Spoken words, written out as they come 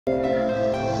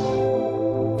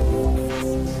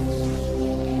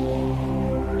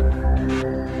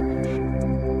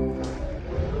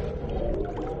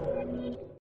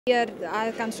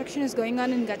Our construction is going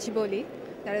on in Gachibowli,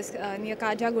 that is near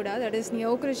Kajaguda, that is near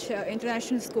Oak Ridge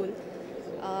International School.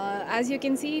 As you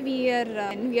can see, we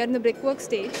are in the brickwork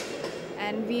stage,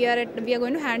 and we are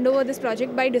going to hand over this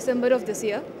project by December of this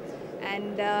year.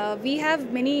 And we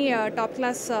have many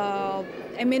top-class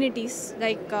amenities,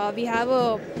 like we have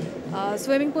a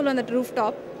swimming pool on the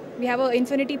rooftop. We have an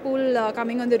infinity pool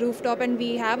coming on the rooftop, and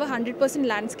we have a 100%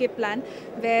 landscape plan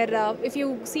where if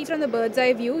you see from the bird's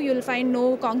eye view, you'll find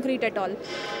no concrete at all.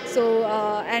 So,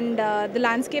 the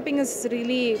landscaping is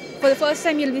really, for the first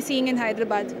time, you'll be seeing in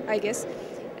Hyderabad, I guess.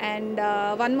 And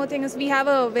one more thing is we have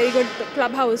a very good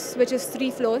clubhouse, which is 3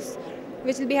 floors,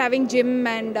 which will be having gym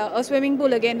and a swimming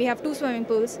pool again. We have 2 swimming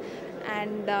pools,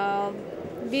 and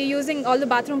we're using all the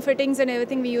bathroom fittings and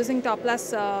everything. We're using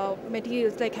top-class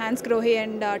materials like Hans Grohe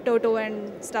and Toto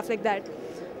and stuff like that.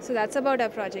 So that's about our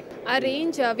project. Our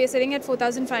range, we are sitting at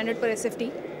 4,500 per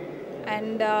SFT.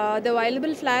 And the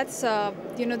available flats, the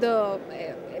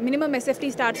minimum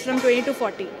SFT starts from 20 to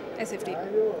 40 SFT.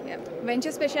 Yeah.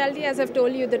 Venture specialty, as I've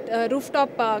told you, the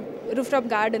rooftop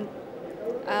garden.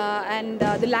 And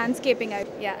the landscaping.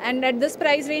 Yeah, and at this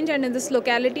price range and in this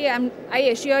locality, I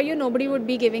assure you nobody would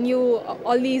be giving you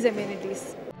all these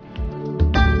amenities.